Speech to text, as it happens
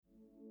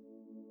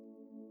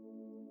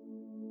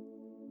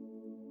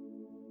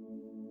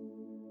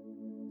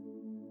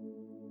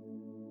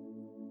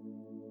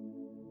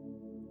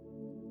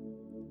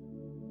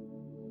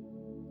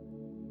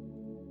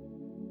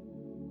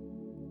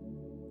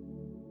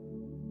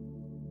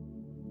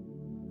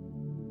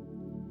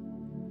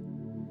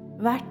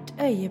Hvert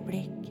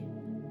øyeblikk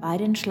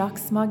bærer en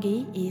slags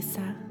magi i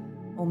seg,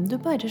 om du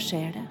bare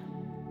ser det.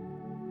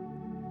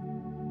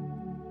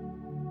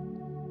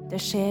 Det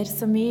skjer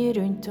så mye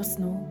rundt oss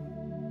nå,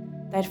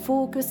 der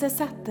fokuset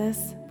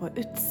settes på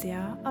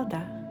utsida av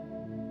deg.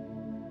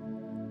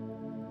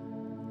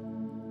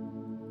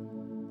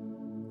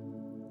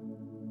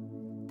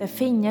 Det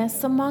finnes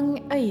så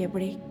mange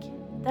øyeblikk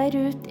der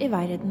ute i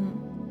verden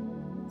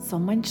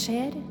som man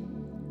ser,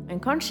 men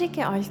kanskje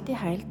ikke alltid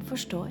helt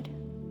forstår.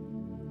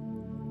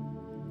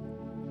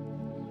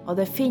 Og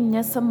det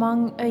finnes så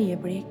mange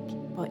øyeblikk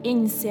på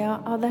innsida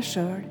av deg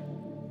selv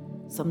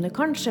som du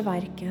kanskje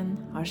hverken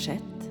har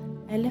sett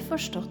eller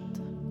forstått.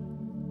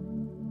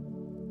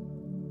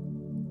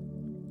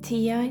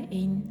 Tida er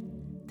inn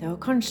til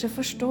å kanskje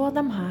forstå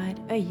de her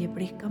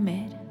øyeblikkene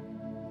mer.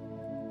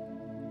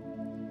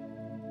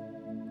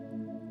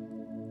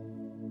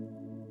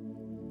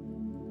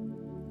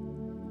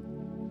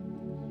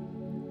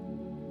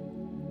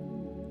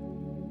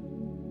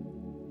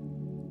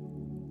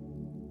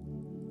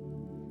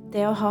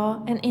 Det å ha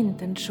en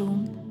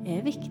intensjon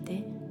er viktig.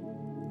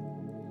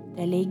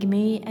 Det ligger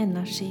mye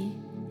energi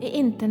i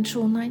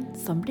intensjonene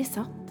som blir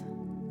satt.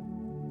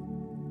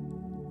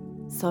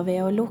 Så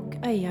ved å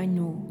lukke øynene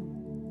nå,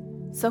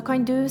 så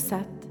kan du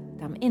sette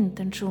de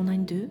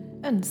intensjonene du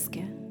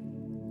ønsker.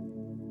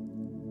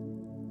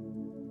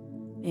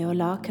 Ved å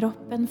la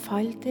kroppen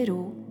falle til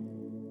ro,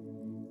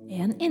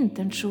 er en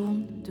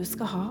intensjon du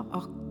skal ha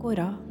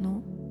akkurat nå.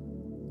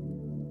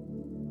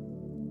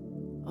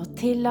 Og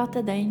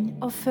tillate den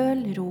å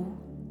føle ro.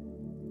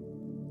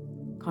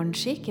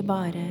 Kanskje ikke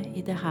bare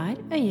i det her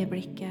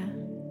øyeblikket,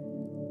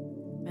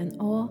 men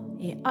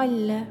også i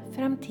alle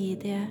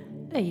fremtidige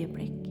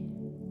øyeblikk.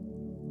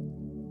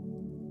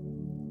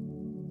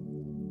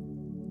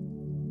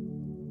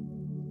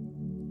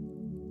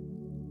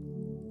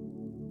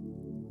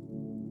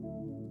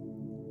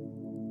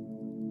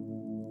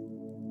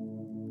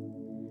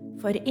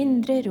 For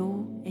indre ro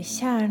er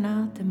kjerna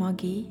til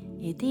magi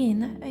i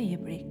dine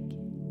øyeblikk.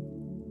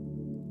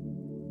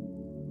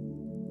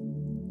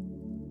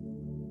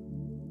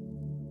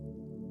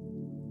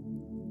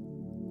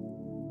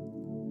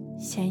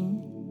 Kjenn,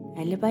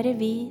 eller bare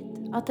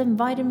vit at en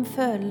varm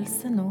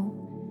følelse nå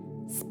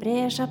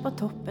sprer seg på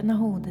toppen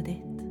av hodet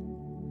ditt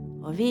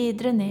og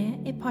videre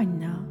ned i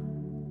panna,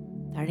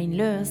 der den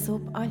løser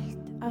opp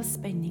alt av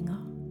spenninga.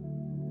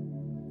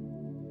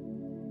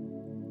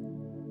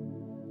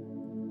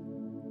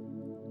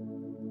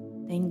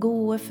 Den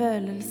gode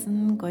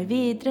følelsen går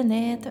videre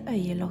ned til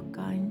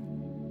øyelokkene,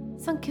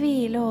 som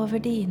hviler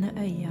over dine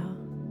øyne.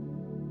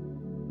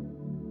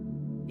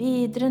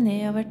 Videre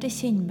nedover til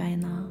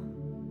kinnbeina,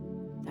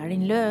 der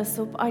den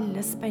løser opp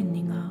alle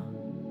spenninger,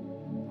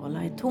 og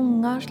lar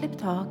tunga slippe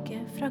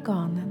taket fra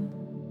ganen.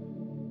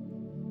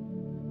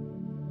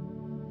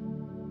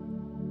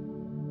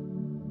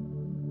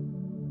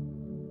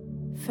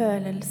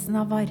 Følelsen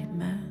av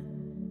varme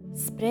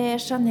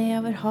sprer seg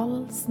nedover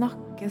hals,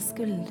 nakke,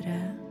 skuldre,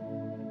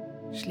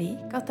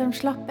 slik at de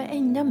slapper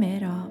enda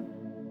mer av,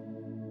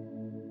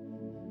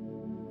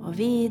 og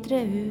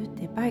videre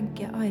ut i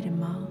begge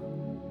armer,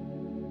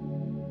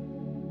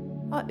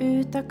 og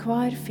ut av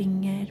hver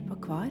finger på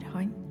hver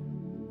hånd.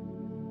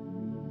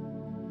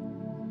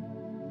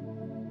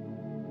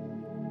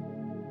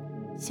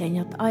 Kjenn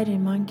at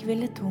armene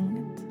hviler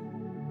tungt,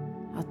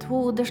 at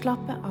hodet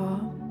slapper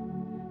av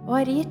og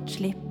har gitt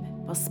slipp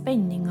på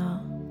spenninger,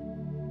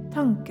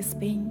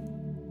 tankespinn,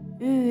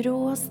 uro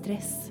og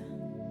stress.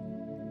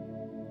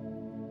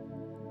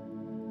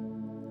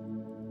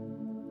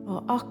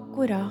 Og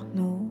akkurat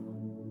nå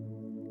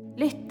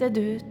lytter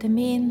du til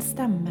min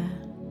stemme,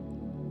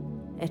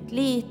 et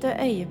lite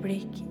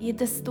øyeblikk i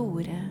det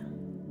store,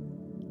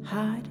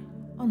 her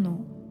og nå.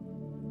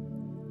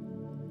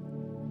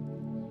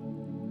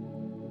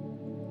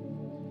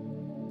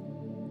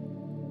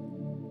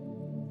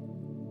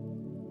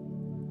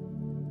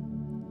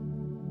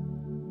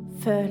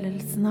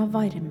 Følelsen av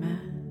varme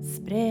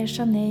sprer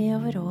seg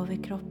nedover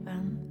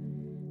overkroppen,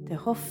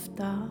 til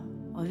hofta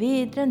og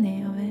videre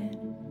nedover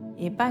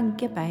i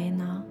begge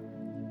beina,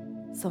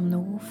 som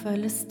nå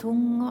føles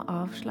tung og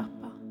avslappet.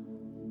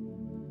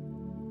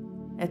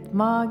 Et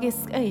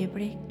magisk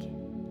øyeblikk,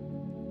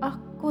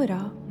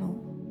 akkurat nå.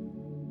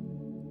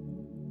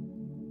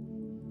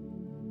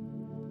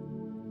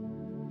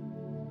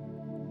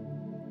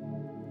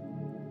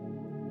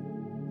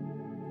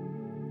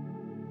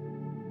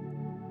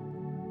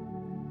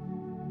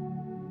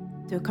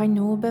 Du kan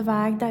nå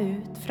bevege deg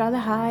ut fra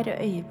det her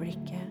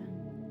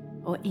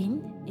øyeblikket og inn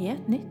i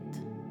et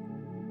nytt.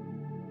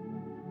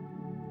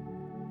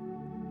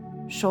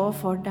 Se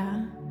for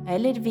deg,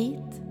 eller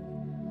vit,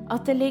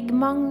 at det ligger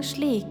mange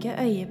slike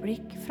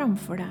øyeblikk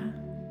framfor deg,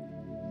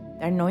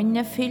 der noen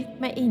er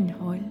fylt med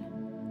innhold,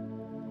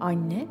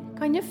 andre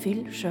kan du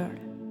fylle selv.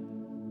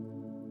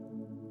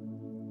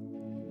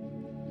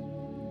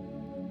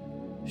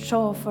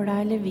 Se for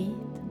deg eller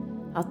vit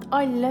at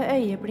alle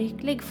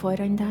øyeblikk ligger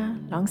foran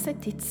deg langs en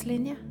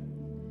tidslinje.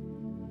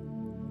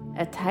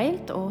 Et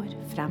helt år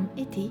frem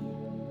i tid.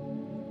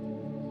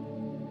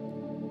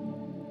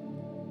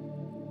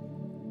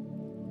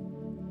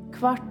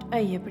 hvert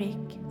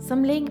øyeblikk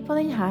som ligger på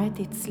denne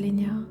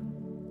tidslinja,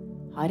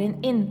 har en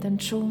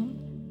intensjon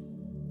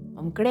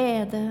om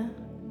glede,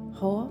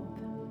 håp,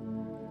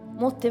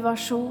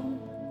 motivasjon,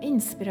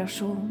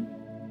 inspirasjon,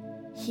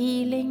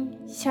 healing,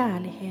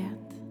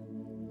 kjærlighet,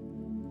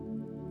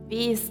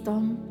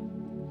 visdom,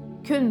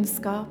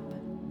 kunnskap,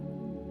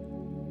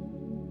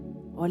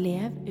 og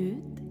lev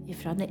ut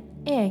ifra din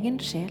egen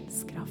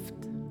sjels kraft.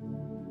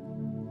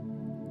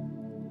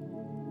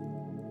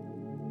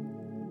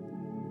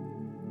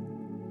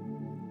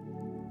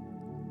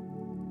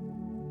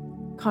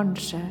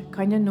 Kanskje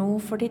kan du nå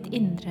for ditt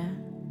indre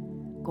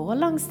gå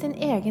langs din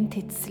egen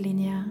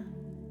tidslinje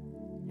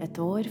et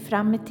år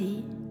frem i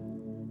tid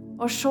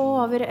og se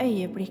over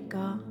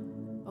øyeblikkene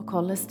og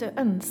hvordan du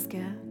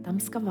ønsker de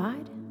skal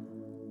være.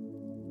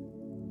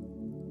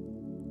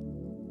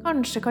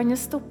 Kanskje kan du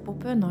stoppe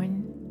opp ved noen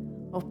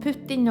og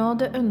putte inn noe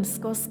du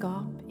ønsker å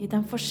skape i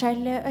de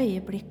forskjellige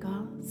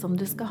øyeblikkene som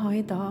du skal ha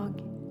i dag,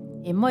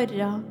 i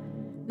morgen,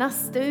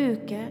 neste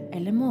uke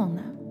eller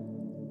måned.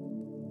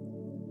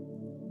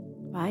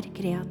 Vær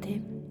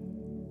kreativ,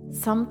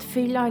 samt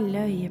fyll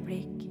alle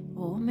øyeblikk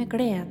og med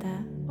glede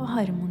og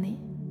harmoni.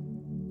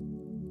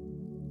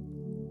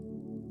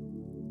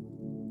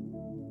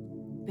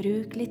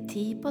 Bruk litt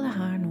tid på det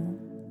her nå.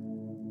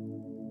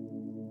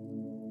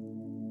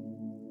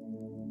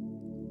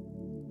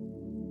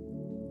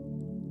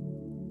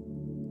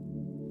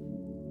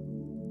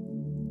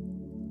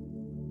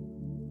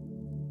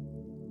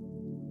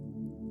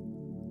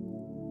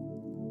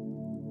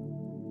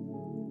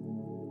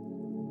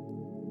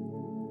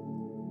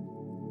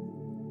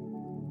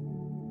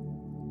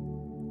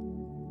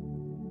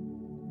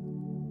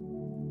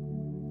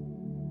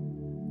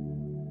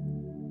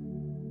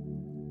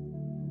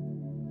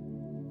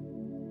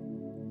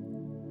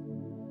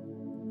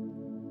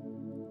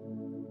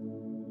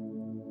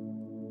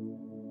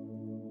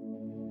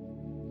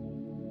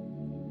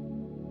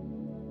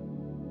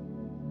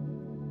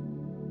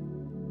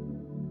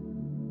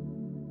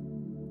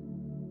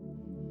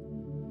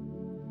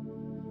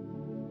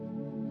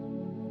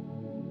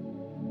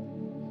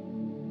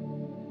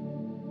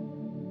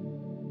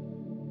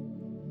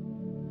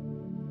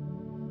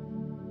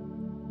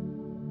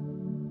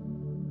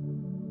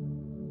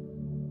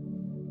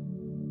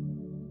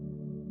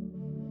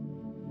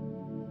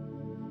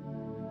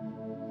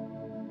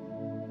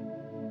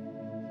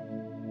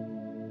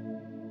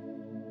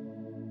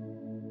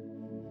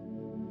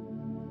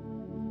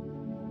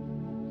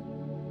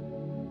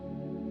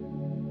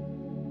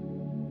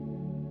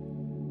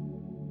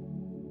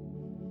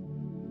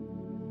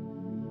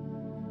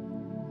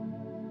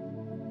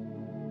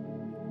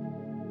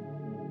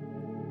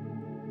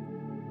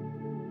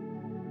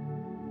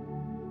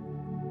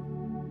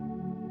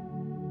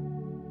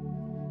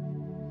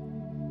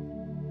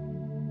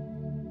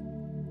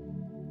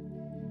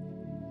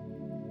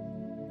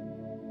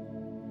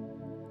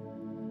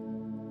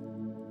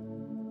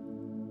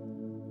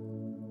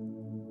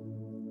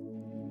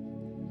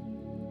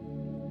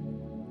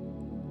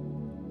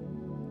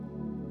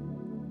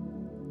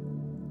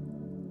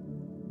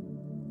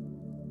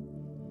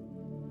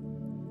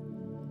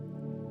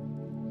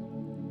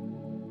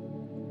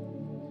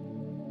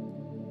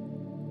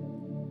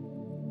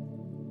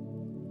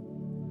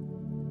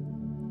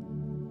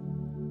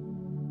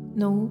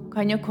 Nå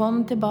kan du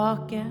komme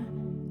tilbake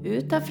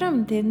ut av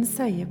fremtidens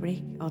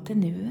øyeblikk og til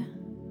nuet.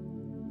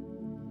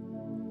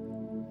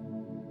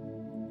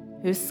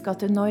 Husk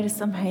at du når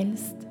som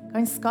helst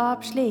kan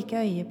skape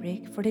slike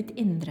øyeblikk for ditt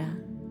indre,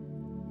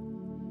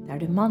 der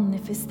du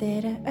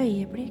manifesterer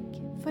øyeblikk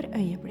for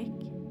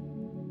øyeblikk.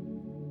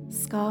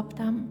 Skap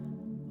dem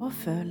og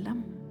føl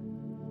dem.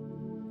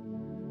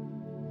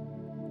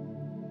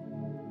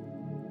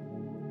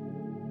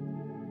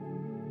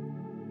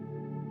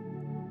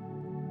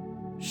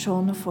 Se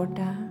nå for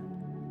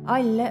deg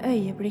alle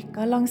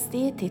øyeblikker langs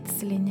de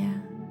tidslinje,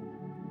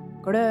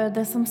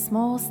 gløde som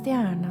små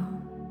stjerner,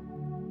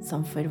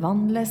 som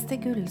forvandles til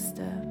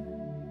gullstøv,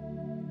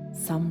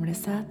 samler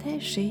seg til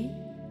en sky,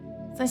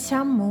 som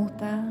kommer mot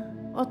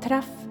deg og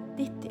treffer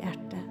ditt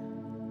hjerte.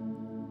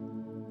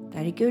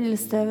 Der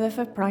gullstøvet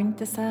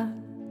forplanter seg,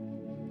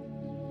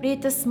 blir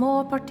til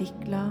små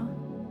partikler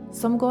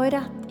som går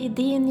rett i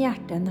din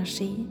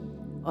hjerteenergi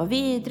og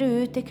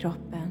videre ut i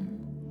kroppen,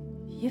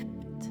 djupt.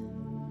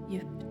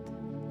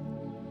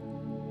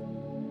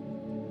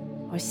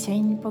 Og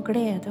kjenn på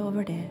glede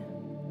over det,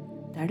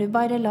 der du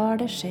bare lar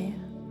det skje,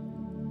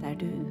 der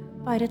du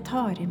bare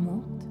tar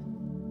imot.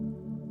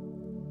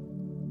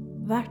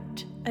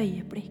 Hvert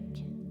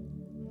øyeblikk.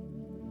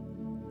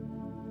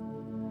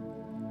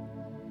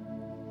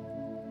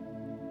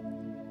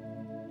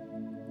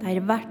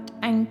 Der hvert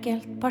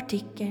enkelt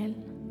partikkel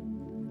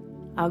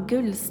av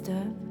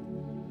gullstøv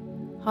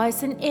har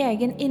sin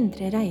egen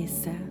indre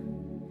reise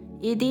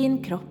i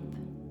din kropp,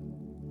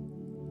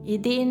 i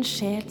din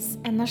sjels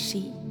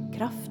energi,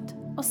 kraft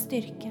og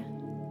styrke.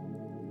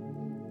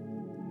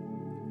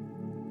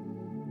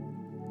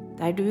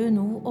 Der du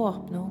nå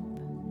åpner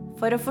opp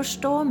for å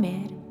forstå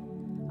mer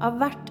av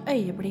hvert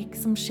øyeblikk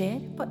som skjer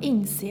på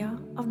innsida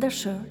av deg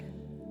selv.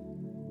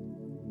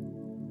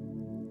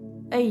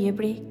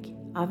 Øyeblikk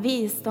av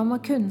visdom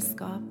og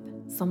kunnskap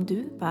som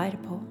du bærer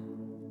på.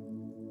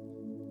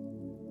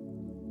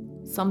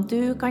 Som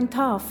du kan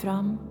ta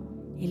fram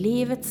i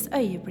livets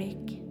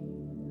øyeblikk,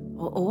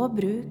 og også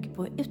bruke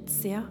på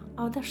utsida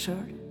av deg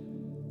selv.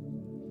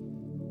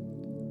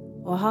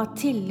 Og ha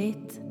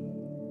tillit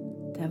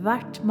til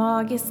hvert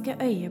magiske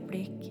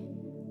øyeblikk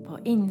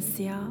på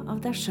innsida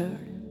av deg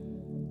selv.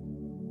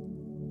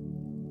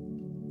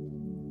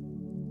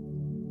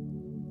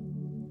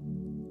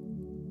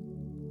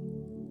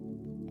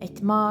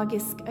 Et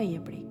magisk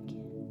øyeblikk.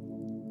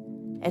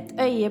 Et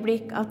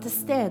øyeblikk av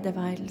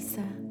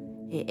tilstedeværelse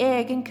i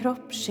egen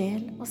kropp,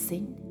 sjel og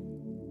sinn.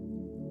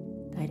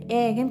 Der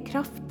egen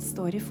kraft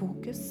står i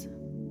fokus.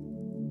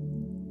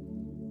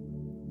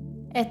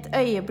 Et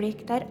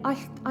øyeblikk der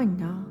alt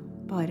annet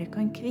bare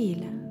kan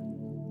hvile.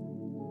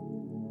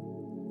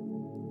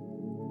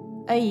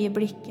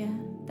 Øyeblikket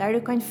der du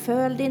kan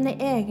føle dine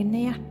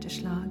egne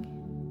hjerteslag,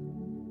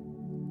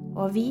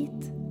 og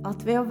vite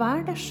at ved å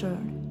være deg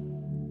selv,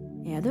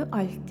 er du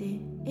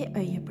alltid i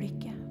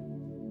øyeblikket.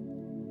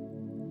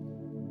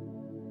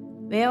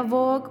 Ved å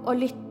våge å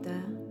lytte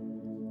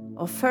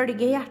og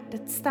følge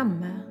hjertets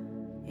stemme,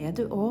 er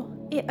du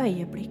også i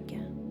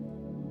øyeblikket.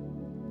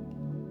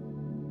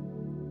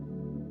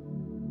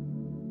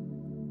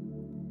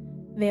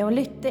 Ved å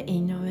lytte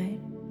innover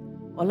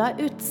og la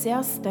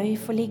utsidas støy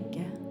få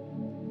ligge,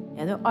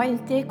 er du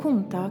alltid i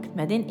kontakt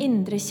med din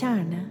indre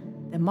kjerne,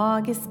 det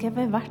magiske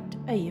ved hvert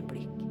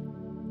øyeblikk.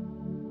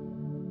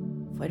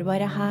 For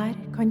bare her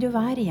kan du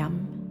være hjem,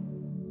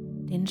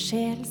 din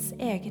sjels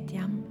eget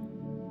hjem.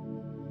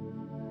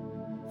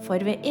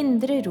 For ved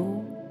indre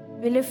ro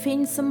vil du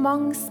finne så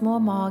mange små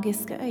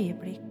magiske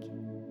øyeblikk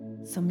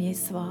som gir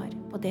svar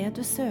på det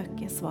du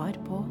søker svar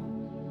på.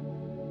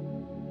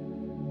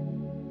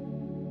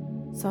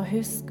 Så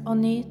husk å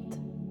nyte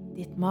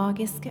ditt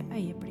magiske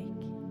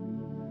øyeblikk.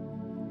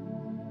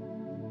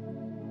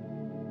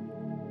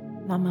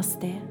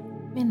 Namaste,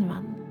 min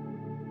venn.